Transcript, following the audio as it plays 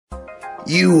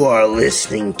You are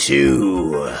listening to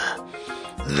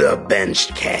the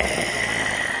Benchcast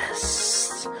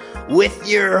with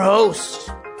your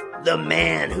host, the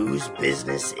man whose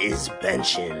business is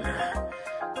benching,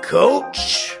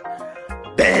 Coach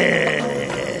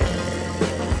Ben.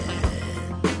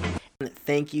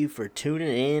 Thank you for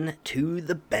tuning in to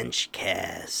the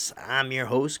Benchcast. I'm your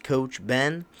host, Coach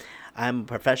Ben. I'm a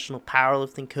professional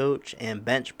powerlifting coach and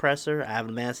bench presser. I have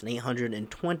amassed an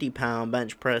 820-pound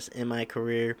bench press in my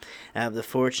career. I have the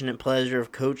fortunate pleasure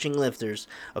of coaching lifters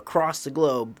across the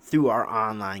globe through our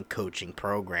online coaching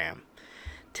program.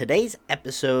 Today's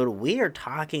episode, we are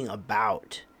talking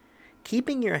about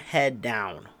keeping your head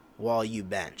down while you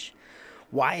bench.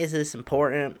 Why is this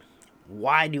important?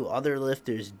 Why do other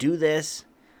lifters do this?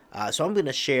 So I'm going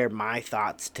to share my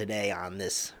thoughts today on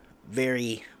this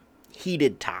very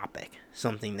heated topic,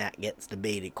 something that gets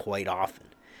debated quite often.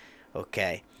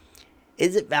 Okay,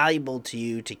 is it valuable to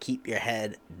you to keep your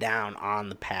head down on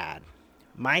the pad?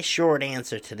 My short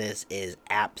answer to this is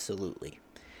absolutely.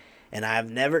 And I've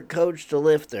never coached a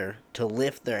lifter to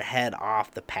lift their head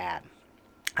off the pad.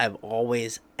 I've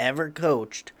always ever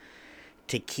coached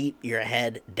to keep your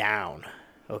head down.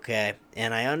 Okay,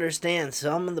 and I understand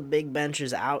some of the big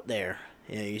benchers out there,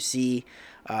 you see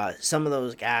some of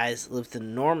those guys lift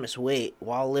enormous weight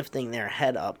while lifting their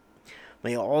head up.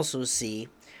 But you'll also see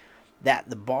that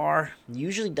the bar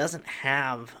usually doesn't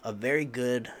have a very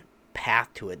good path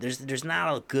to it. There's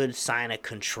not a good sign of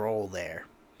control there.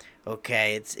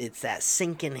 Okay, it's that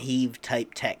sink and heave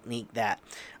type technique that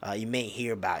you may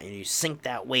hear about. You sink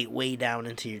that weight way down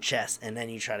into your chest, and then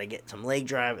you try to get some leg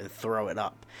drive and throw it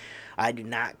up. I do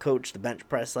not coach the bench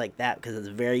press like that because it's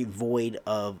very void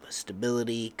of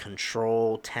stability,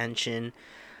 control, tension.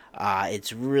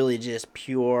 It's really just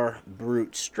pure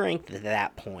brute strength at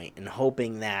that point and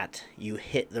hoping that you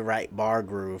hit the right bar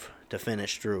groove to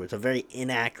finish through. It's a very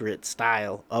inaccurate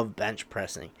style of bench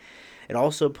pressing. It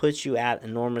also puts you at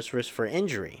enormous risk for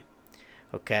injury.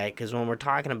 Okay, because when we're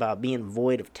talking about being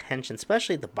void of tension,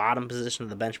 especially at the bottom position of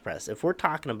the bench press, if we're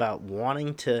talking about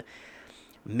wanting to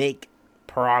make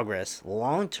progress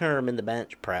long term in the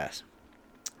bench press,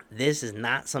 this is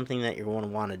not something that you're going to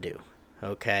want to do.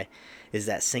 Okay, is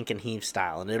that sink and heave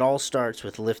style, and it all starts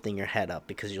with lifting your head up,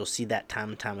 because you'll see that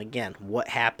time and time again. What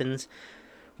happens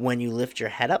when you lift your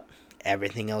head up?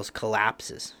 Everything else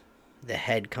collapses. The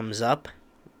head comes up.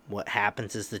 What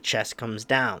happens is the chest comes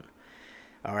down.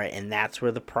 All right, and that's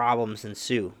where the problems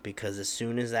ensue, because as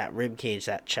soon as that rib cage,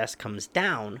 that chest comes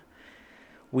down,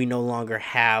 we no longer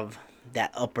have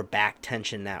that upper back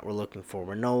tension that we're looking for.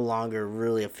 We're no longer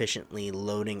really efficiently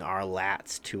loading our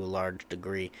lats to a large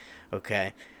degree.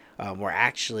 Okay, we're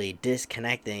actually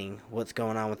disconnecting what's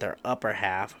going on with our upper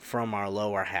half from our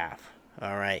lower half.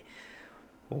 All right,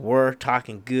 we're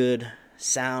talking good,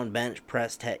 sound bench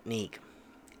press technique.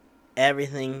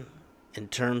 Everything in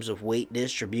terms of weight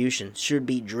distribution should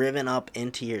be driven up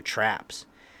into your traps.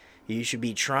 You should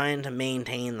be trying to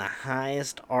maintain the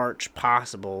highest arch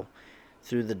possible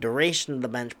through the duration of the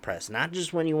bench press, not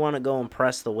just when you want to go and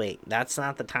press the weight. That's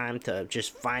not the time to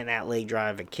just find that leg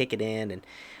drive and kick it in and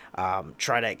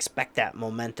try to expect that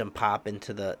momentum pop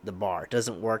into the bar. It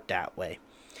doesn't work that way.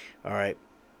 All right,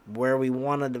 where we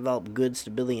want to develop good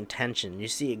stability and tension, you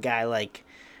see a guy like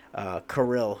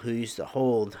Kirill, who used to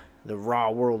hold the raw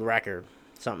world record,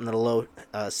 something in the low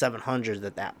 700s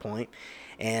at that point.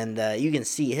 And you can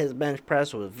see his bench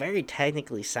press was very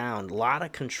technically sound, a lot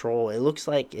of control. It looks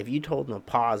like if you told him to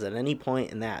pause at any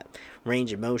point in that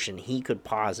range of motion, he could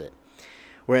pause it.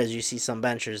 Whereas you see some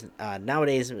benchers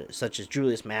nowadays, such as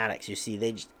Julius Maddox, you see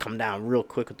they just come down real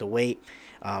quick with the weight,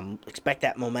 expect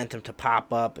that momentum to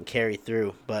pop up and carry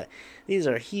through. But these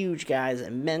are huge guys,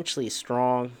 immensely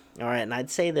strong. All right, and I'd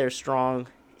say they're strong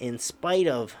in spite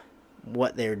of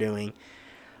what they're doing,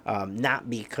 not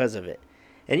because of it.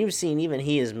 And you've seen even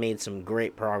he has made some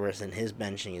great progress in his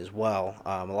benching as well.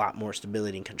 A lot more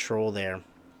stability and control there.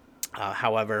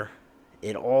 However,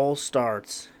 it all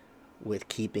starts with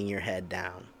keeping your head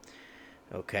down.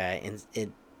 Okay, and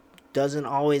it doesn't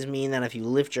always mean that if you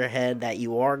lift your head that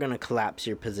you are going to collapse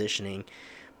your positioning,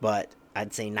 but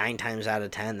I'd say 9 times out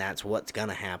of 10, that's what's going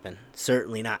to happen.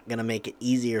 Certainly not going to make it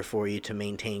easier for you to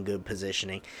maintain good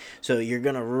positioning. So you're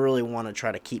going to really want to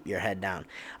try to keep your head down.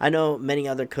 I know many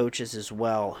other coaches as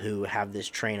well who have this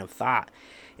train of thought.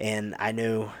 And I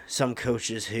know some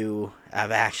coaches who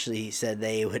have actually said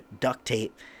they would duct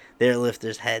tape their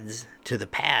lifters' heads to the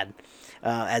pad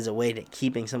as a way to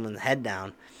keeping someone's head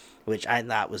down, which I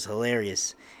thought was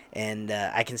hilarious. And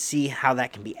I can see how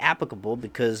that can be applicable,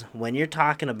 because when you're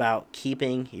talking about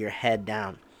keeping your head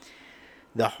down,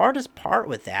 the hardest part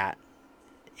with that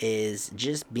is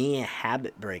just being a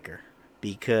habit breaker,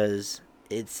 because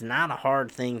it's not a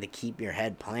hard thing to keep your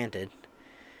head planted.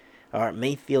 Or it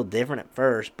may feel different at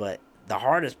first, but the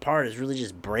hardest part is really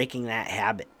just breaking that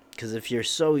habit. Because if you're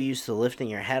so used to lifting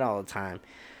your head all the time,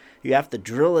 you have to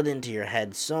drill it into your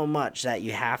head so much that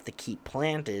you have to keep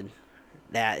planted,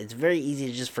 that it's very easy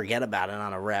to just forget about it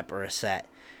on a rep or a set.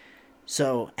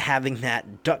 So having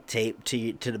that duct tape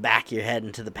to the back of your head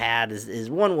and to the pad is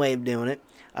one way of doing it.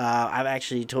 I've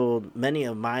actually told many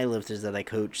of my lifters that I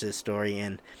coach this story,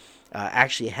 and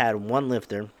actually had one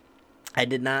lifter. I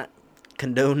did not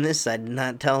condone this. I did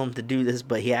not tell him to do this,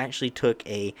 but he actually took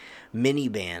a mini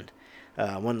band,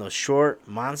 one of those short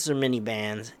monster mini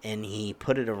bands, and he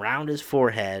put it around his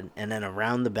forehead and then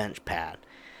around the bench pad.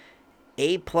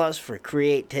 A+ for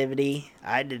creativity.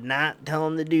 I did not tell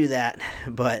him to do that,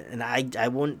 and I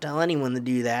wouldn't tell anyone to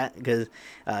do that, because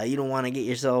you don't want to get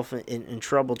yourself in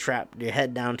trouble, trap your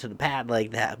head down to the pad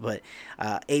like that. But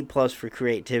A+ for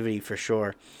creativity for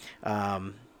sure.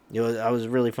 It was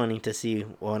really funny to see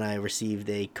when I received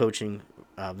a coaching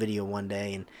video one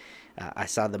day, and I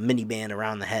saw the mini band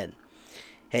around the head.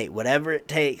 Hey, whatever it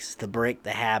takes to break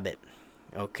the habit,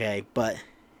 okay? But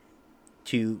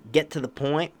to get to the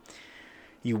point,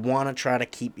 you want to try to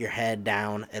keep your head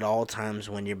down at all times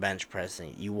when you're bench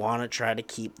pressing. You want to try to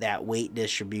keep that weight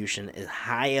distribution as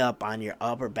high up on your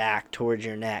upper back towards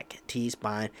your neck,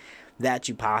 T-spine, that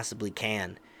you possibly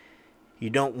can. You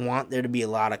don't want there to be a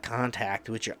lot of contact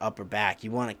with your upper back.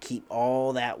 You want to keep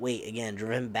all that weight, again,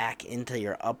 driven back into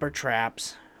your upper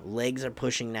traps. Legs are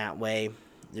pushing that way.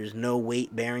 There's no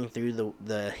weight bearing through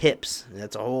the hips.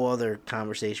 That's a whole other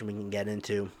conversation we can get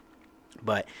into.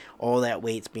 But all that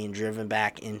weight's being driven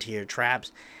back into your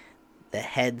traps. The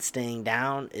head staying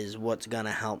down is what's going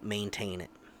to help maintain it.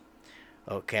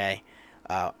 Okay?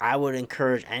 I would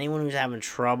encourage anyone who's having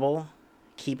trouble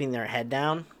keeping their head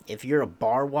down, if you're a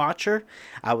bar watcher,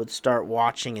 I would start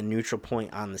watching a neutral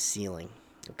point on the ceiling.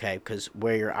 Okay? Because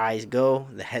where your eyes go,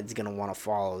 the head's going to want to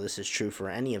follow. This is true for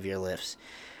any of your lifts.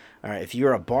 All right, if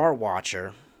you're a bar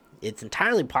watcher, it's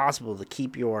entirely possible to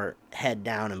keep your head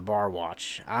down and bar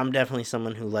watch. I'm definitely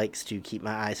someone who likes to keep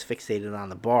my eyes fixated on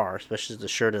the bar, especially as a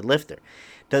shirted lifter.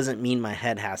 Doesn't mean my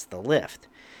head has to lift.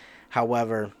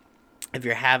 However, if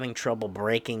you're having trouble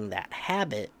breaking that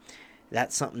habit,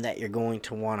 that's something that you're going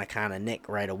to want to kind of nick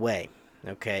right away.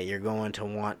 Okay, you're going to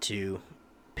want to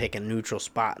pick a neutral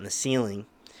spot in the ceiling,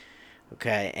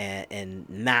 okay, and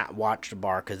not watch the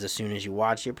bar, because as soon as you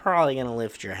watch, you're probably going to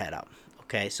lift your head up.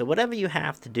 Okay, so whatever you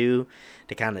have to do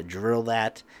to kind of drill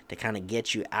that, to kind of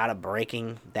get you out of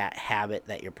breaking that habit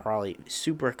that you're probably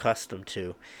super accustomed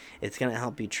to, it's going to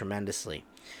help you tremendously.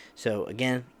 So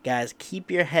again, guys,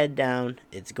 keep your head down.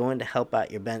 It's going to help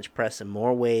out your bench press in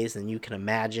more ways than you can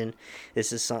imagine.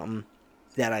 This is something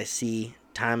that I see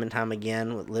time and time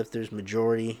again with lifters,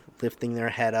 majority lifting their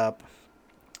head up.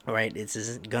 All right, this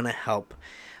is going to help.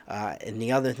 And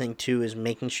the other thing too is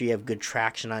making sure you have good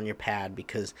traction on your pad,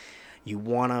 because you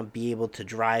want to be able to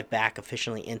drive back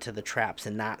efficiently into the traps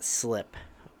and not slip.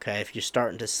 Okay, if you're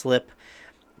starting to slip,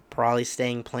 probably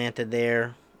staying planted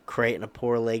there, creating a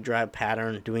poor leg drive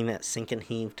pattern, doing that sink and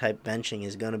heave type benching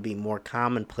is going to be more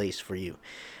commonplace for you.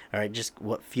 All right, just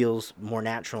what feels more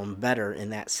natural and better in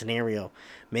that scenario.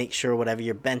 Make sure whatever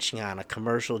you're benching on, a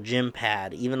commercial gym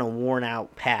pad, even a worn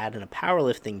out pad in a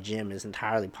powerlifting gym is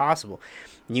entirely possible.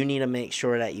 You need to make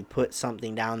sure that you put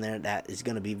something down there that is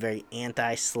going to be very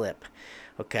anti-slip.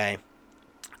 Okay,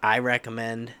 I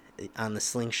recommend on the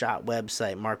Slingshot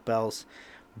website, Mark Bell's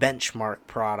Benchmark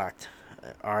product.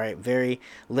 All right, very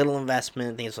little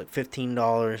investment. I think it's like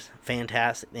 $15.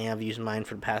 Fantastic thing. I've used mine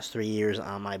for the past 3 years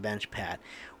on my bench pad.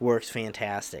 Works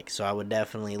fantastic. So I would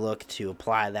definitely look to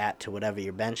apply that to whatever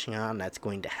you're benching on. That's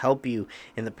going to help you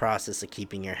in the process of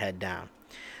keeping your head down.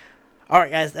 All right,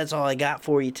 guys, that's all I got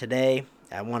for you today.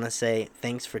 I want to say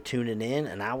thanks for tuning in,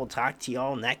 and I will talk to you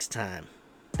all next time.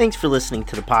 Thanks for listening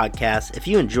to the podcast. If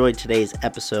you enjoyed today's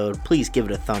episode, please give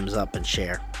it a thumbs up and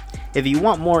share. If you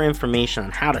want more information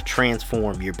on how to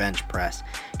transform your bench press,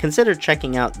 consider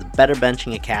checking out the Better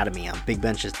Benching Academy on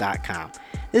BigBenches.com.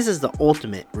 This is the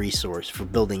ultimate resource for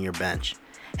building your bench.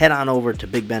 Head on over to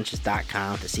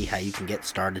BigBenches.com to see how you can get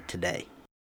started today.